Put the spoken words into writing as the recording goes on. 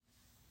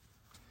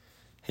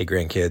Hey,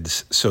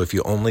 grandkids. So if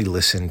you only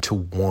listen to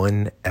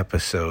one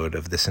episode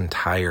of this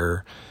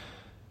entire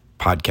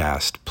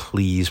podcast,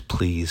 please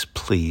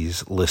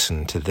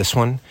listen to this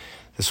one.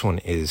 This one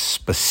is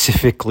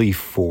specifically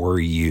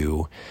for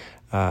you.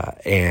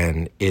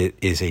 And it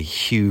is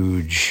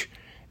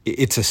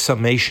it's a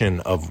summation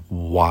of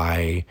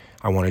why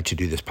I wanted to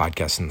do this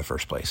podcast in the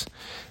first place.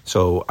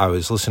 So I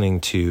was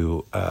listening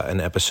to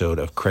an episode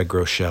of Craig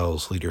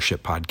Groeschel's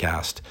Leadership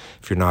Podcast.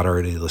 If you're not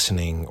already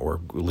listening or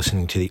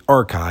listening to the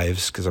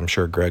archives, because I'm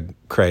sure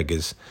Craig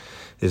is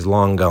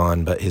long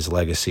gone, but his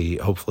legacy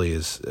hopefully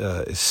is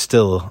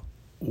still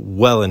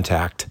well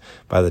intact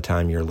by the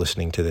time you're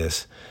listening to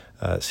this.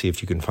 See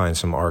if you can find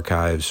some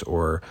archives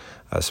or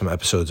some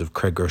episodes of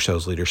Craig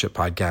Groeschel's Leadership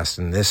Podcast.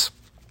 And this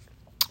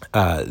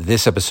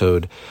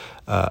episode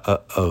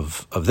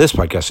of this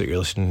podcast that you're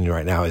listening to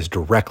right now is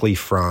directly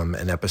from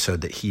an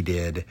episode that he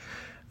did,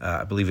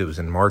 I believe it was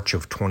in March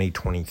of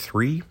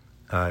 2023,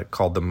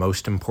 called The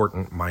Most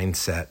Important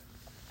Mindset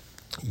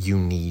You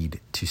Need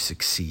to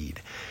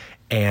Succeed.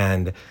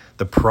 And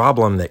the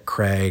problem that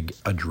Craig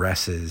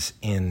addresses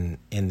in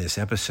this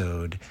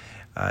episode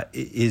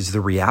is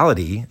the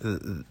reality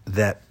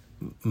that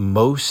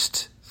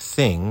most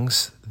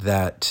things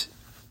that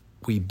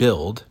we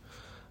build,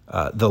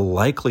 the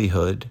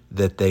likelihood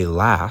that they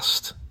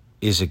last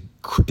is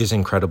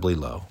incredibly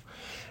low.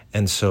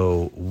 And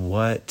so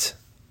what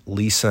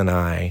Lisa and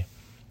I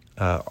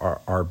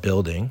are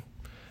building,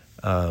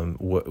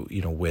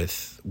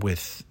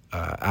 with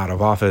Out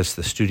of Office,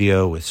 the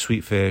studio, with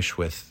Sweetfish,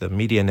 with the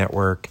media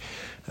network,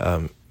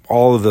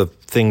 all of the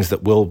things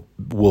that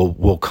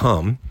will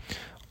come,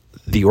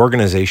 the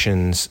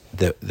organizations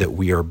that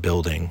we are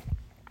building.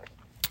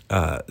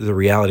 The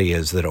reality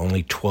is that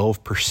only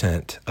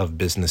 12% of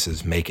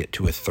businesses make it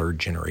to a third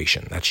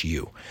generation. That's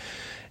you.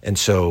 And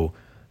so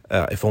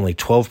if only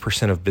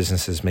 12% of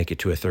businesses make it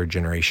to a third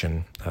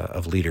generation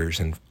of leaders,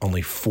 and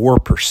only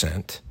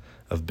 4%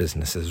 of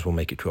businesses will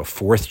make it to a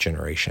fourth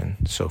generation.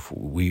 So if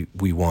we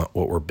want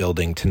what we're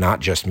building to not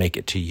just make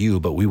it to you,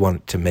 but we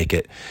want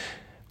the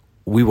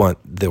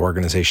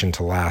organization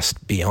to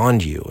last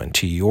beyond you and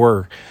to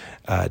your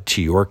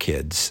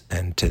kids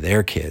and to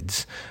their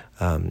kids.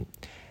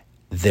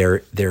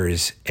 There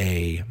is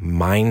a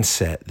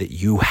mindset that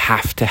you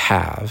have to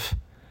have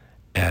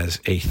as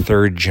a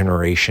third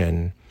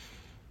generation,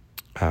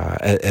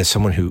 as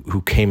someone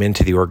who came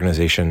into the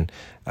organization.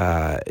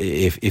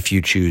 If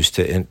you choose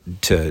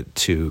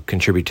to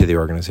contribute to the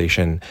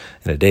organization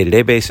on a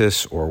day-to-day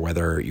basis, or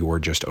whether you're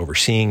just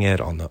overseeing it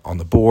on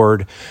the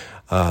board,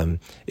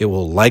 it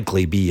will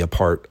likely be a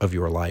part of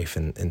your life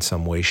in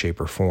some way,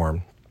 shape, or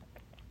form.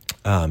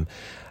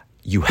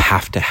 You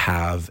have to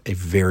have a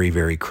very,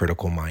 very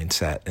critical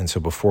mindset. And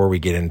so before we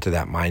get into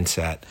that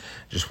mindset,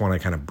 I just want to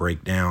kind of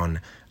break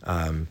down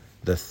how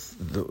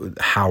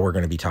we're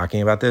going to be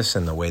talking about this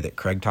and the way that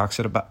Craig talks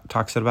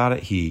about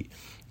it. He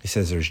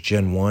says there's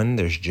Gen 1,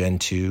 there's Gen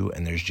 2,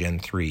 and there's Gen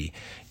 3.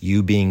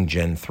 You being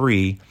Gen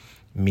 3,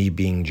 me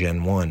being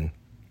Gen 1,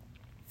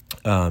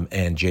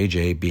 and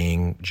JJ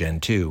being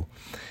Gen 2.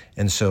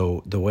 And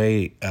so the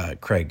way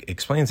Craig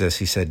explains this,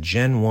 he said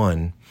Gen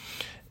 1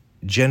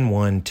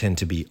 tend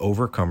to be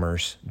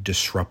overcomers,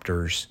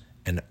 disruptors,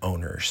 and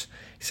owners.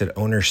 He said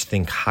owners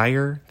think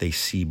higher, they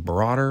see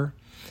broader,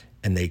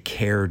 and they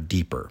care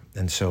deeper.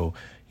 And so,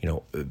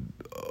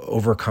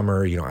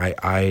 overcomer,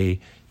 I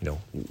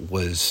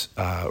was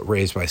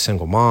raised by a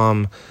single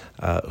mom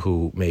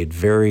who made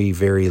very,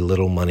 very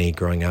little money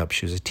growing up.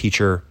 She was a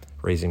teacher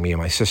raising me and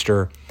my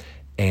sister,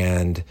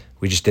 and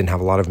we just didn't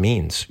have a lot of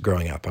means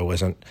growing up. I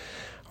wasn't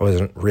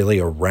really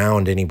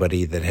around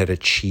anybody that had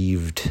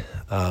achieved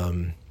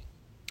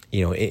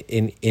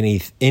in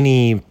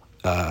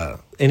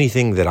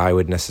anything that I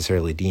would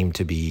necessarily deem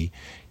to be,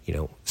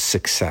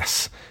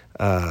 success.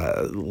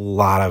 A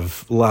lot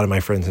of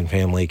my friends and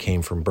family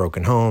came from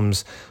broken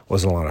homes.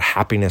 Wasn't a lot of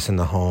happiness in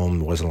the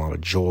home. Wasn't a lot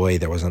of joy.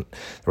 There wasn't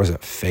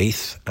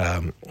faith.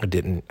 I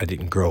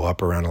didn't grow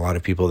up around a lot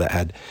of people that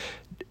had,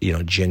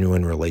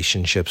 genuine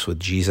relationships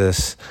with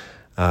Jesus,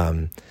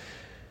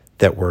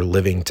 that were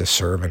living to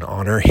serve and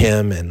honor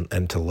him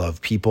and to love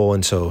people.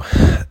 And so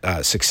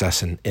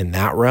success in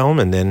that realm.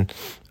 And then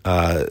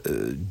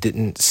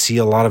didn't see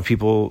a lot of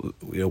people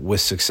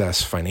with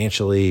success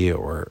financially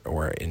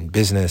or in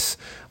business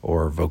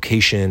or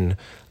vocation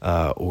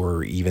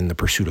or even the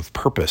pursuit of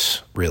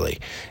purpose,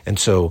 really. And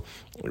so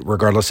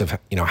regardless of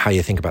how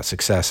you think about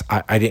success,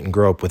 I didn't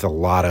grow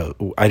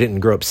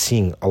up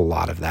seeing a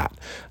lot of that.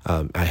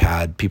 I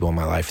had people in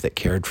my life that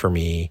cared for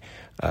me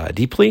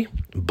deeply,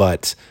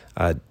 but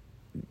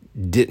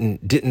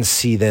didn't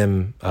see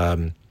them,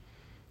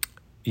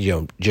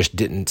 just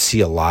didn't see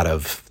a lot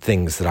of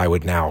things that I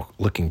would now,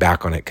 looking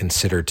back on it,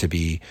 consider to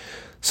be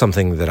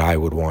something that I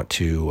would want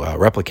to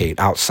replicate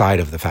outside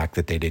of the fact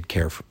that they did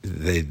care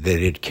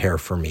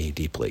for me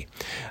deeply.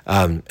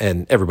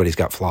 And everybody's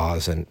got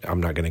flaws, and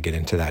I'm not going to get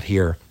into that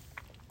here.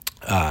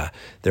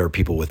 There are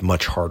people with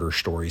much harder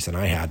stories than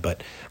I had,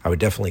 but I would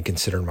definitely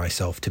consider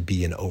myself to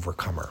be an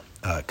overcomer,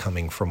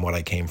 coming from what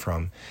I came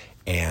from.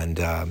 And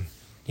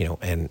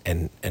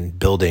and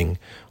building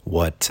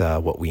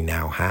what we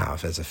now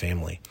have as a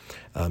family.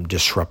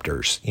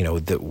 Disruptors,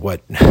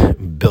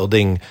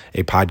 building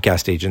a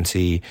podcast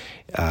agency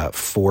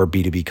for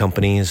B2B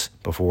companies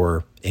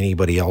before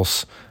anybody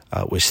else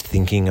was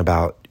thinking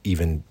about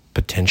even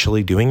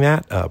potentially doing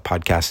that.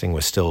 Podcasting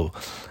was still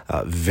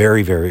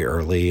very, very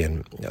early,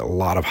 and a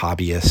lot of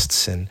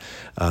hobbyists,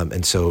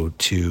 and so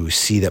to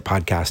see that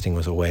podcasting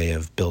was a way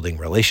of building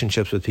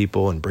relationships with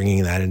people and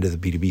bringing that into the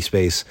B2B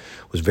space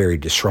was very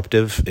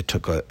disruptive. It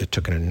took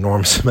an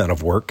enormous amount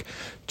of work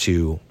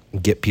to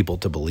get people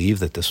to believe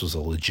that this was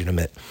a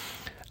legitimate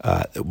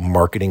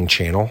marketing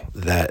channel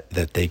that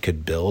they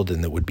could build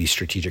and that would be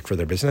strategic for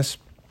their business.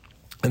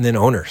 And then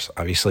owners,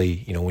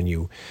 obviously, when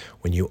you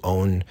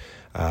own,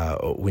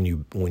 when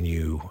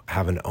you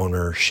have an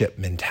ownership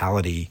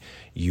mentality,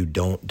 you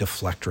don't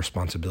deflect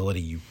responsibility.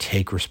 You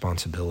take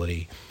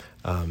responsibility,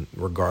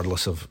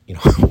 regardless of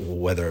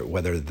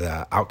whether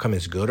the outcome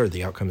is good or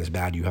the outcome is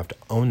bad. You have to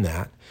own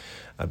that,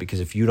 because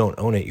if you don't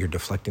own it, you're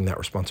deflecting that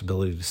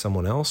responsibility to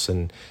someone else,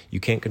 and you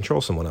can't control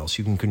someone else.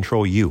 You can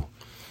control you.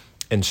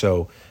 And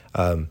so,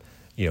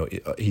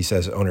 he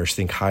says owners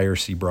think higher,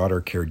 see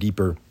broader, care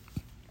deeper.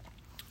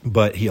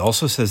 But he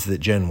also says that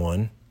Gen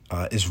 1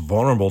 is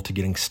vulnerable to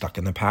getting stuck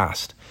in the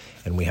past,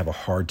 and we have a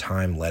hard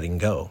time letting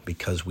go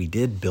because we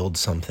did build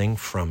something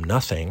from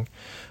nothing.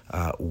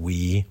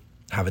 We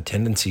have a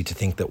tendency to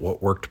think that what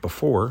worked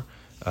before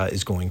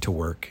is going to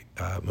work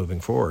moving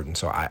forward. And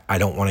so I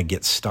don't want to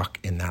get stuck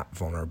in that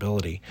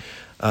vulnerability.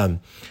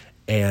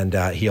 And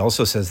he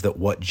also says that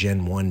what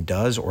Gen 1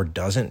 does or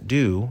doesn't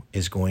do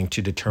is going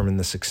to determine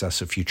the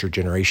success of future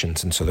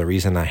generations. And so the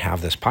reason I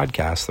have this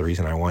podcast, the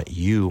reason I want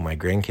you, my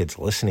grandkids,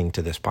 listening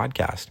to this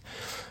podcast,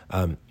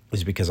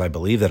 is because I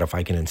believe that if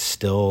I can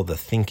instill the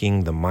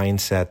thinking, the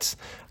mindsets,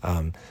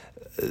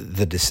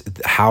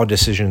 how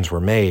decisions were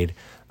made,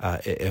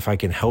 if I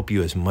can help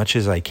you as much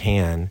as I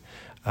can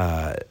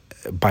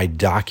by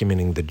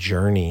documenting the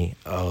journey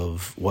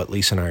of what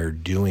Lisa and I are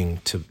doing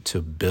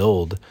to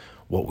build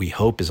what we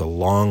hope is a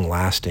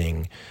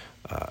long-lasting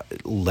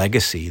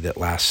legacy that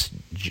lasts,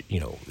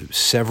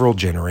 several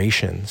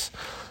generations,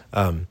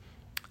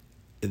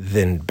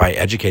 then by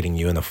educating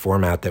you in the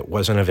format that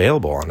wasn't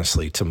available,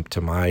 honestly,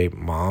 to my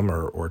mom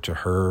or to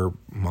her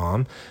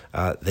mom,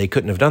 they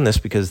couldn't have done this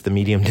because the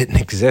medium didn't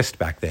exist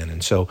back then.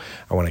 And so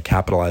I want to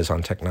capitalize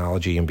on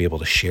technology and be able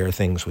to share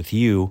things with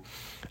you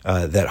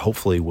that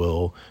hopefully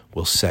will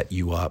set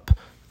you up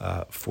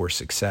for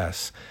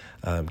success,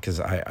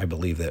 because I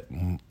believe that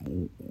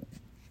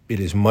it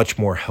is much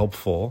more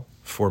helpful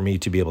for me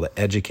to be able to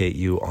educate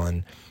you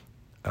on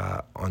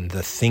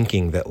the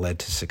thinking that led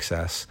to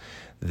success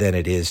than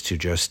it is to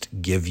just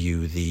give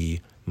you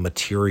the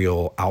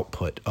material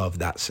output of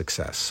that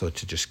success. So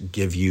to just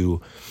give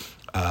you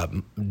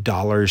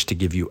dollars, to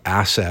give you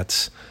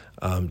assets,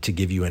 to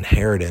give you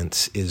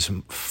inheritance is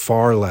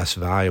far less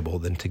valuable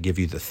than to give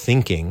you the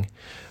thinking,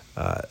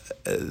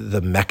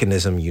 the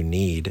mechanism you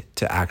need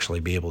to actually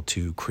be able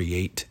to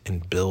create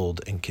and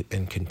build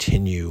and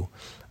continue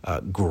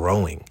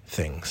growing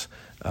things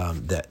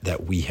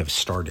that we have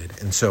started.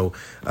 And so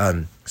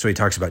he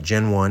talks about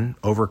Gen 1,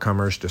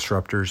 overcomers,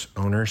 disruptors,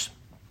 owners.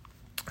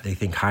 They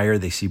think higher,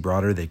 they see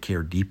broader, they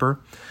care deeper.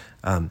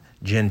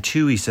 Gen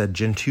 2, he said,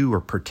 Gen 2 are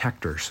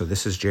protectors. So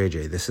this is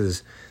JJ. This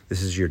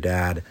is your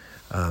dad.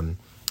 At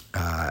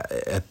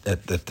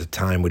the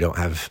time, we don't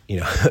have,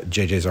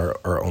 JJ's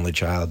our only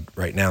child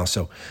right now.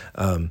 So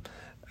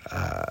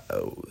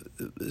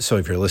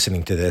if you're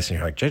listening to this and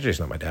you're like, JJ's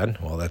not my dad,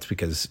 well, that's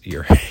because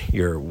your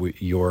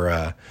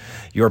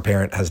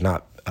parent has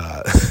not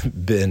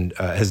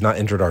has not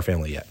entered our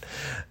family yet.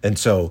 And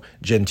so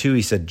Gen 2,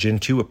 he said, Gen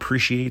 2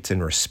 appreciates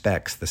and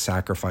respects the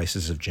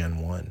sacrifices of Gen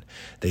 1.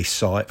 They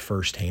saw it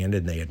firsthand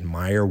and they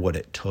admire what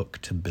it took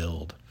to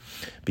build.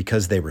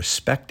 Because they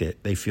respect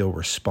it, they feel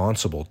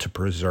responsible to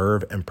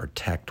preserve and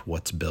protect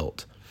what's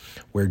built.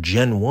 Where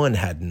Gen 1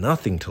 had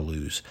nothing to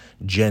lose,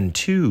 Gen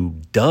 2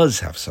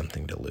 does have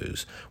something to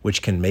lose,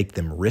 which can make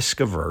them risk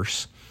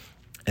averse,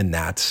 and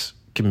that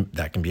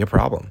can be a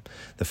problem.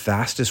 The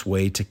fastest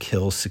way to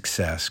kill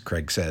success,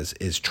 Craig says,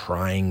 is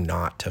trying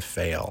not to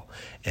fail.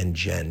 And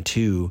Gen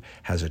 2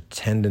 has a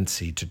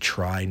tendency to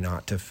try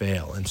not to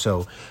fail. And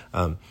so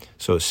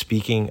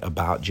speaking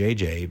about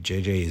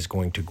JJ is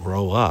going to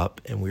grow up,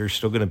 and we're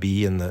still going to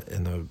be in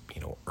the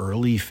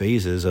early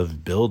phases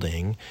of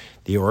building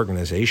the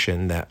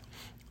organization that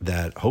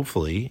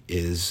hopefully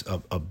is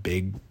a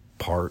big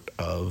part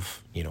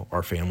of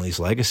our family's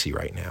legacy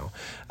right now.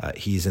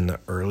 He's in the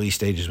early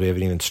stages. We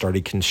haven't even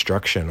started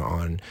construction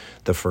on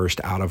the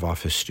first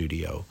out-of-office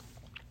studio.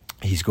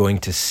 He's going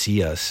to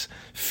see us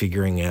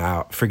figuring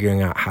out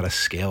how to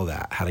scale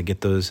that, how to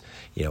get those.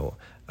 There's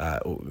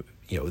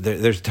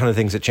a ton of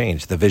things that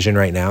change. The vision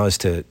right now is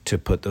to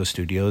put those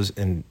studios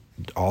in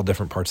all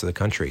different parts of the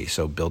country.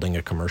 So building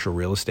a commercial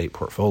real estate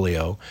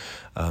portfolio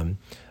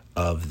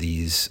of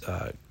these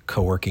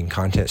co-working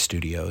content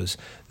studios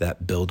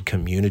that build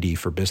community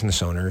for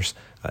business owners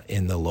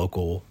in the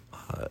local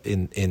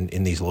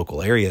in these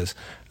local areas.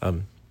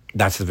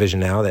 That's the vision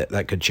now.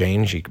 That could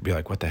change. You could be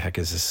like, what the heck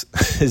is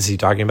this? Is he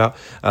talking about?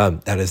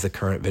 That is the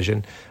current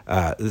vision.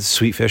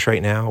 Sweetfish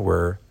right now,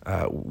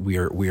 we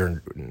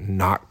are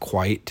not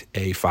quite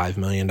a $5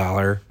 million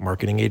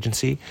marketing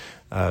agency.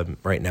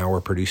 Right now,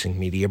 we're producing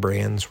media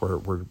brands.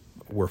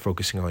 We're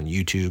focusing on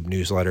YouTube,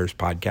 newsletters,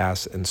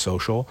 podcasts, and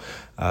social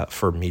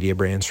for media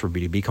brands for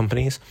B2B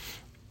companies.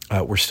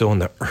 We're still in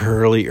the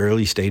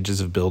early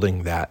stages of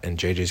building that, and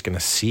JJ's going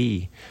to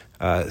see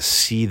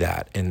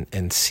that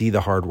and see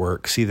the hard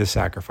work, see the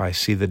sacrifice,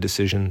 see the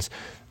decisions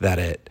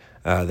that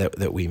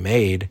we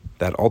made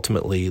that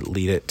ultimately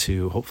lead it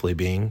to hopefully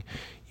being,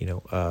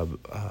 a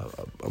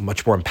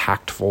much more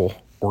impactful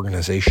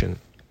organization.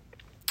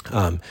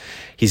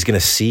 He's going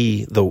to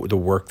see the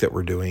work that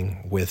we're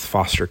doing with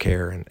foster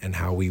care and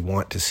how we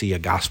want to see a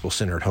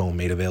gospel-centered home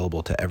made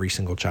available to every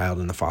single child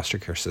in the foster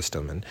care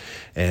system.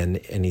 And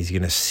he's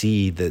going to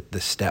see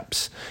the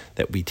steps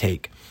that we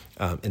take.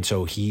 And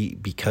so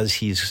because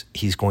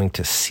he's going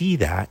to see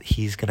that,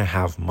 he's going to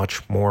have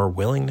much more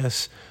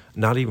willingness,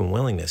 not even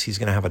willingness, he's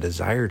going to have a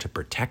desire to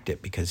protect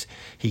it because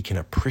he can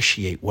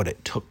appreciate what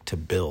it took to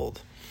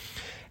build.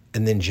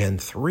 And then Gen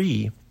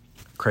 3,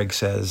 Craig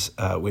says,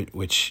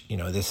 which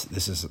this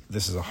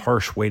is a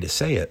harsh way to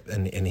say it,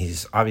 and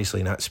he's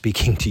obviously not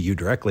speaking to you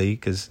directly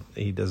because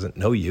he doesn't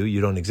know you. You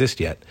don't exist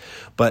yet.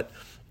 But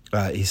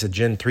he said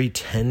Gen 3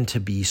 tend to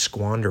be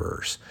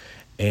squanderers.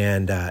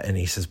 And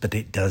he says, but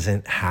it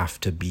doesn't have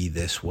to be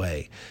this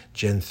way.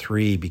 Gen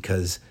 3,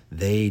 because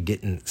they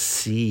didn't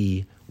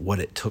see what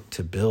it took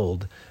to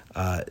build,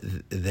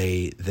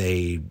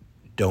 they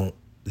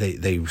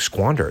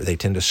squander. They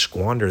tend to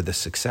squander the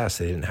success.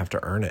 They didn't have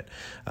to earn it.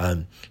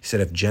 He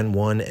said if Gen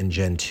 1 and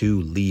Gen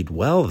 2 lead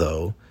well,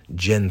 though,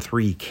 Gen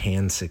 3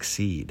 can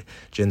succeed.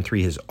 Gen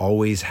 3 has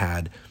always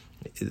had,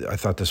 I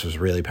thought this was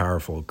really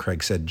powerful.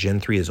 Craig said Gen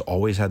 3 has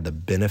always had the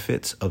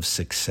benefits of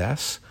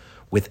success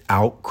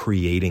without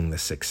creating the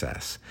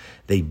success.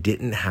 They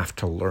didn't have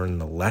to learn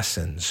the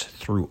lessons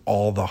through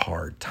all the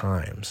hard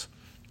times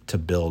to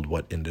build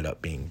what ended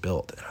up being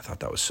built. And I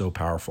thought that was so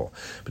powerful.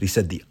 But he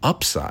said the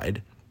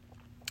upside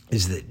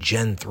is that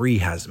Gen 3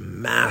 has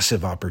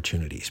massive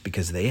opportunities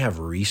because they have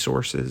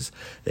resources,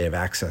 they have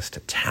access to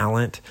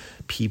talent,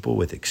 people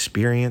with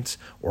experience,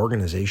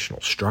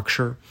 organizational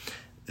structure.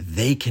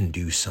 They can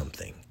do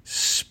something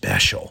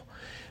special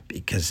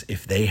because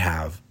if they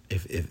have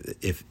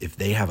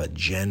a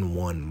Gen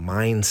 1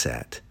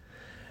 mindset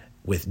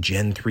with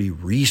Gen 3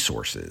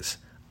 resources,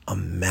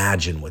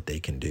 imagine what they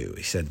can do.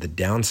 He said the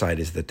downside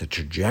is that the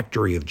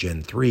trajectory of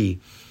Gen 3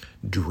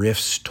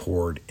 drifts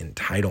toward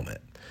entitlement.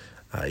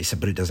 He said,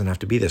 but it doesn't have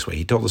to be this way.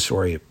 He told the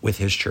story with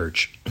his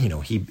church.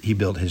 He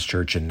built his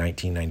church in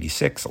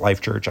 1996,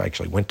 Life Church. I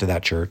actually went to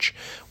that church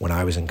when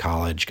I was in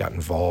college, got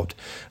involved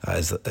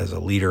as a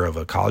leader of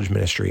a college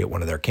ministry at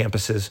one of their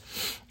campuses.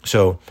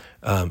 So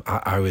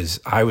I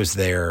was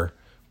there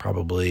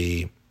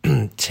probably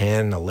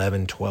 10,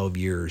 11, 12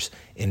 years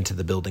into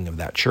the building of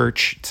that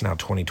church. It's now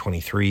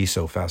 2023,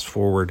 so fast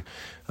forward,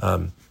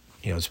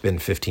 it's been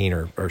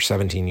 15 or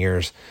 17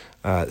 years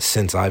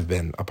since I've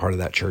been a part of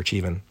that church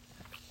even.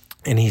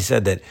 And he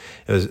said that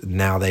it was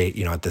now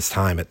at this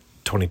time at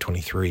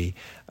 2023,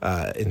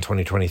 in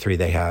 2023,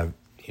 they have,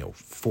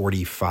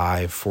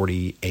 45,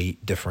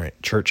 48 different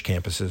church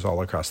campuses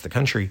all across the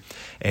country.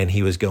 And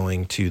he was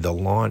going to the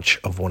launch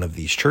of one of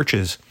these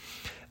churches,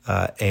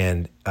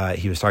 and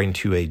he was talking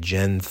to a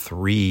Gen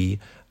 3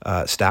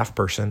 staff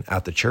person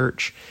at the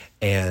church.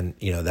 And,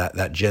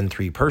 that Gen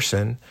 3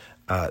 person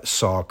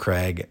saw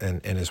Craig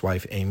and his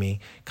wife, Amy,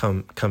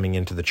 coming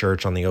into the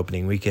church on the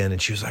opening weekend.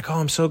 And she was like, oh,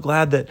 I'm so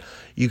glad that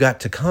you got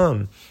to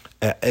come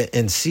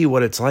and see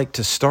what it's like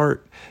to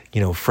start,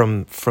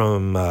 from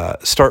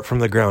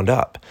the ground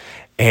up.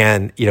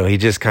 And, he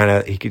just kind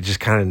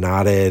of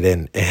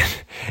nodded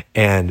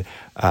and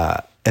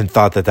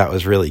thought that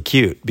was really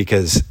cute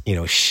because,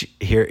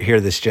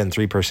 here this Gen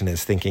 3 person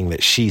is thinking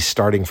that she's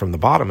starting from the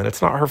bottom and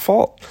it's not her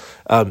fault.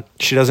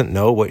 She doesn't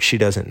know what she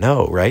doesn't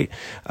know, right?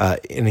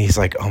 And he's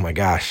like, oh my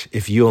gosh,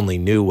 if you only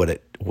knew what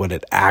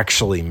it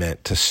actually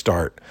meant to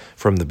start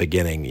from the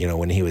beginning,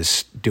 when he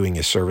was doing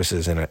his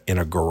services in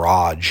a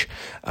garage,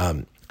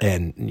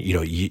 and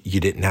you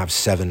didn't have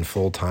 7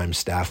 full-time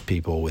staff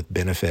people with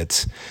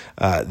benefits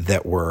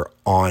that were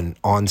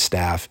on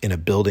staff in a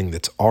building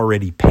that's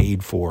already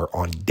paid for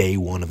on day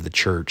one of the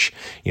church,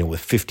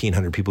 with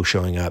 1,500 people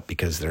showing up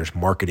because there's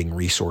marketing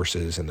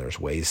resources and there's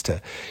ways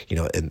to,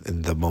 and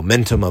the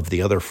momentum of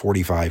the other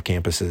 45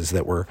 campuses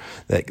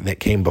that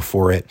came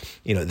before it,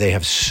 they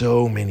have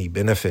so many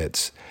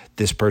benefits.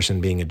 This person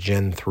being a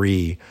Gen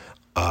 3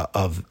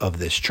 of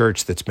this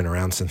church that's been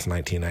around since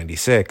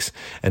 1996.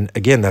 And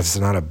again, that's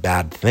not a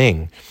bad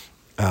thing.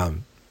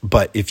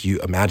 But if you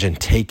imagine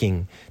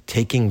taking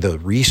the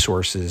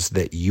resources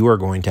that you are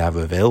going to have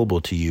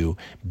available to you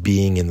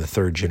being in the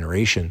third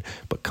generation,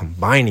 but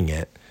combining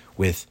it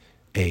with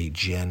a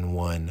Gen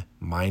 1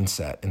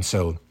 mindset. And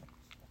so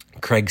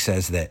Craig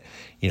says that,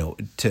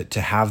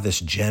 to have this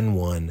Gen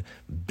 1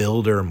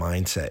 builder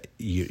mindset,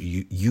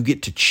 you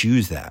get to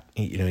choose that.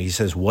 He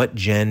says, what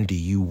gen do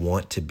you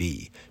want to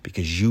be?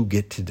 Because you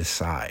get to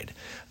decide.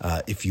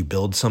 If you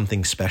build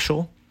something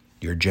special,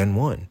 you're Gen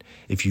 1.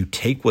 If you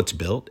take what's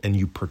built and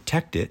you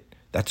protect it,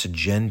 that's a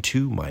Gen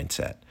 2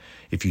 mindset.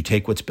 If you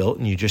take what's built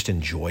and you just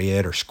enjoy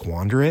it or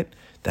squander it,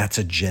 that's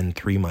a Gen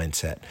 3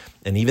 mindset.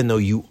 And even though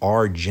you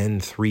are Gen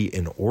 3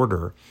 in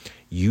order,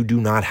 you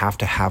do not have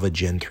to have a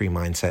Gen 3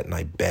 mindset. And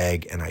I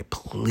beg and I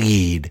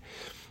plead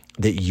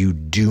that you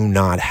do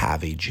not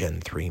have a Gen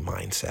 3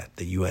 mindset,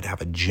 that you would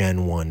have a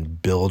Gen 1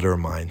 builder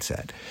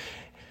mindset.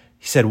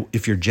 He said,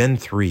 if you're Gen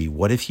 3,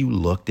 what if you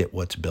looked at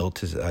what's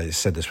built, as I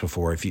said this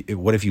before,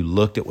 what if you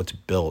looked at what's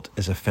built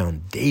as a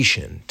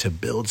foundation to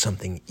build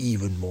something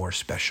even more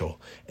special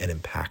and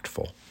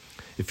impactful?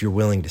 If you're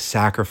willing to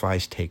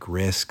sacrifice, take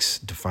risks,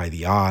 defy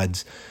the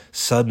odds,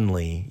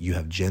 suddenly you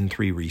have Gen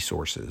 3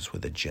 resources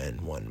with a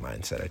Gen 1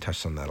 mindset. I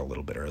touched on that a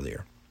little bit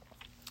earlier.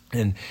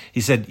 And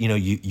he said,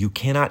 you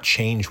cannot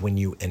change when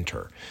you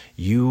enter.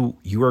 You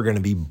are going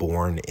to be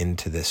born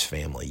into this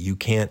family. You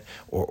can't,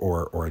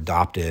 or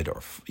adopted,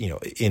 or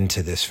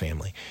into this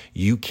family.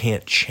 You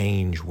can't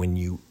change when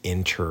you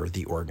enter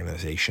the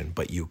organization,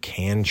 but you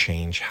can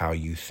change how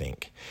you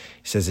think.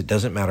 He says it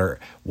doesn't matter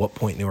what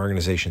point in the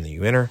organization that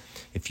you enter.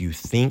 If you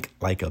think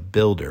like a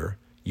builder,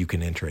 you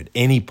can enter at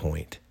any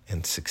point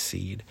and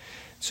succeed.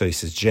 So he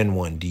says, Gen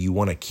 1, do you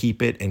want to keep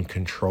it and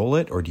control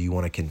it, or do you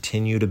want to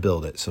continue to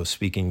build it? So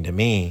speaking to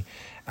me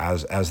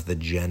as the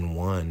Gen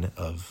 1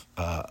 of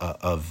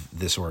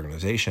this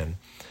organization,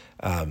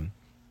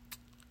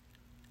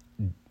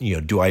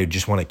 do I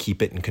just want to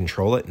keep it and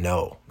control it?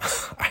 No,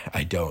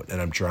 I don't.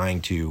 And I'm trying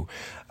to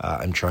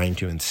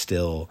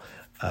instill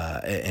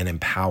and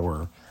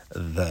empower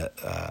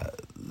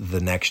the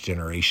next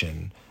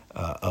generation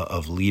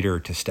of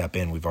leader to step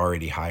in. We've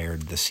already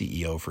hired the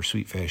CEO for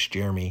Sweetfish,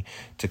 Jeremy,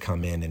 to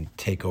come in and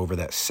take over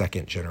that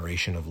second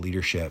generation of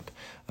leadership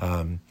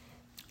of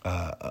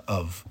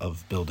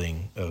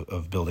building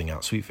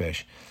out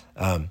Sweetfish.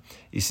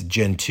 He said,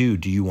 Gen 2,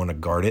 do you want to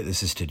guard it?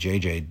 This is to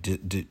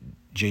JJ.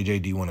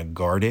 JJ, do you want to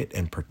guard it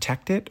and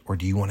protect it, or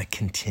do you want to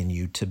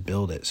continue to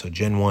build it? So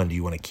Gen 1, do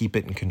you want to keep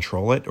it and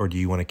control it, or do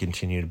you want to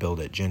continue to build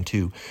it? Gen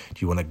 2, do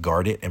you want to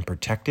guard it and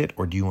protect it,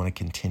 or do you want to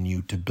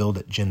continue to build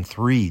it? Gen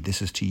 3,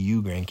 this is to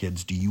you,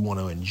 grandkids. Do you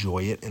want to enjoy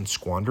it and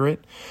squander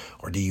it,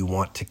 or do you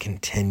want to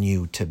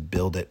continue to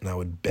build it? And I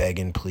would beg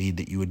and plead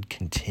that you would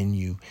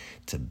continue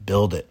to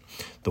build it.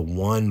 The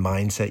one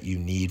mindset you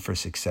need for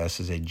success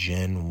is a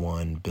Gen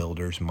 1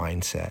 builder's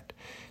mindset.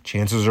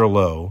 Chances are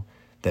low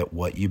that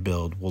what you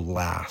build will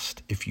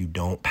last if you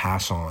don't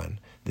pass on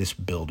this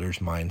builder's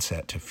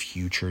mindset to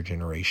future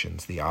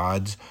generations. The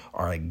odds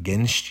are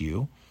against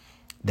you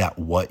that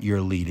what you're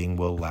leading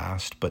will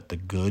last, but the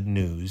good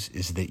news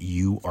is that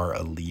you are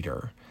a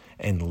leader,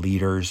 and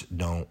leaders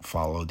don't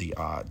follow the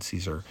odds.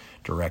 These are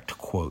direct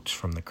quotes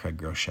from the Craig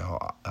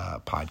Groeschel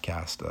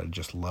podcast that I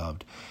just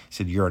loved. He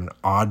said, you're an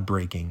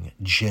odd-breaking,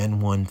 Gen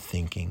 1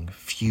 thinking,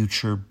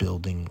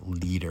 future-building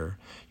leader.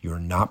 You're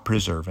not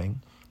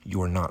preserving.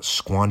 You are not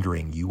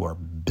squandering, you are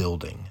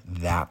building.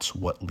 That's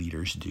what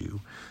leaders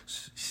do.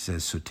 He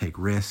says, so take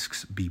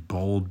risks, be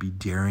bold, be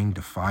daring,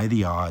 defy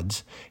the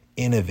odds,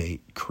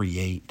 innovate,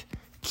 create,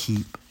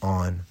 keep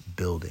on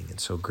building.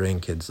 And so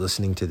grandkids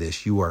listening to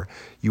this, you are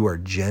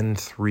Gen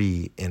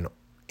 3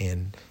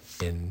 in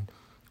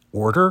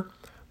order,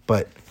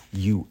 but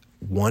you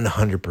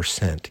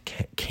 100%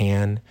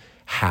 can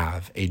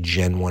have a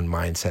Gen 1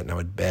 mindset. And I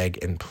would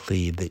beg and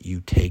plead that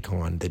you take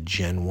on the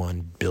Gen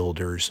 1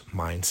 builder's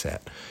mindset.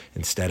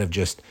 Instead of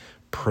just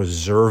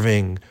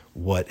preserving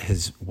what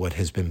has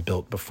been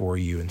built before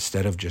you,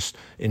 instead of just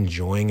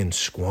enjoying and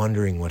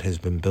squandering what has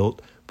been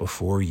built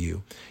before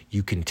you,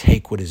 you can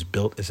take what is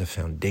built as a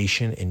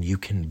foundation and you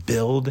can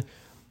build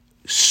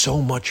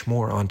so much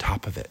more on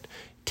top of it.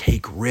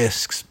 Take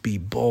risks, be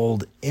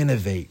bold,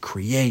 innovate,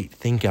 create,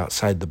 think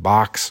outside the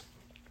box.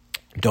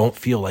 Don't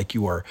feel like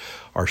you are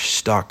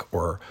stuck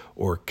or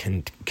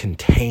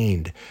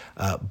contained,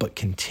 but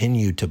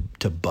continue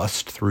to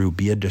bust through,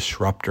 be a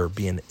disruptor,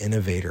 be an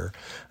innovator,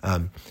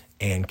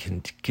 and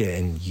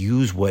can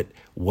use what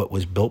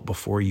was built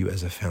before you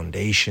as a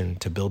foundation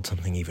to build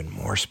something even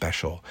more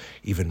special,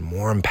 even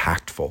more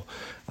impactful.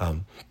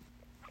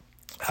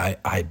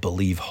 I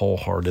believe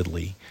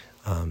wholeheartedly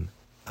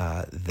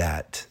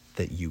that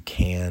you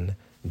can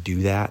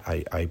do that.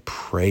 I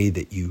pray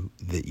that you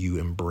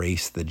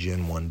embrace the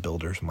Gen 1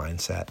 builder's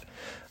mindset,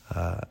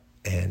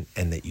 and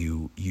that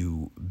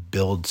you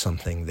build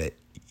something that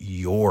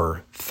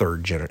your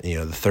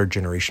the third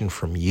generation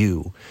from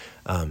you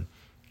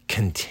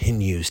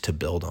continues to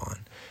build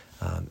on,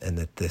 and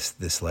that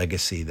this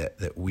legacy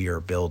that we are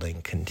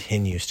building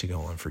continues to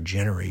go on for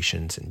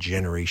generations and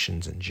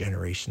generations and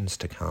generations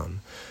to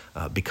come,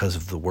 because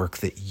of the work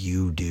that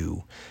you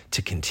do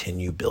to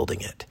continue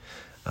building it.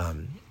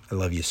 I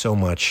love you so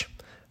much.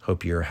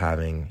 Hope you're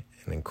having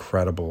an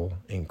incredible,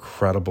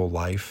 incredible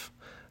life.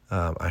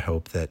 I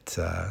hope that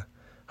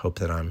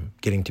I'm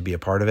getting to be a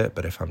part of it.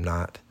 But if I'm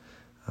not,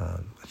 I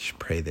just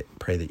pray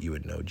that you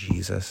would know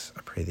Jesus.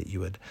 I pray that you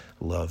would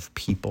love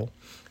people.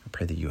 I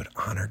pray that you would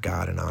honor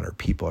God and honor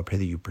people. I pray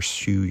that you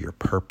pursue your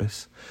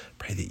purpose. I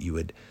pray that you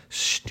would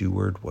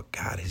steward what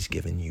God has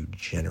given you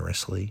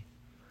generously.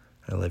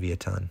 I love you a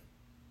ton.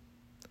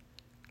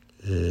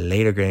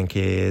 Later,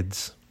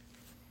 grandkids.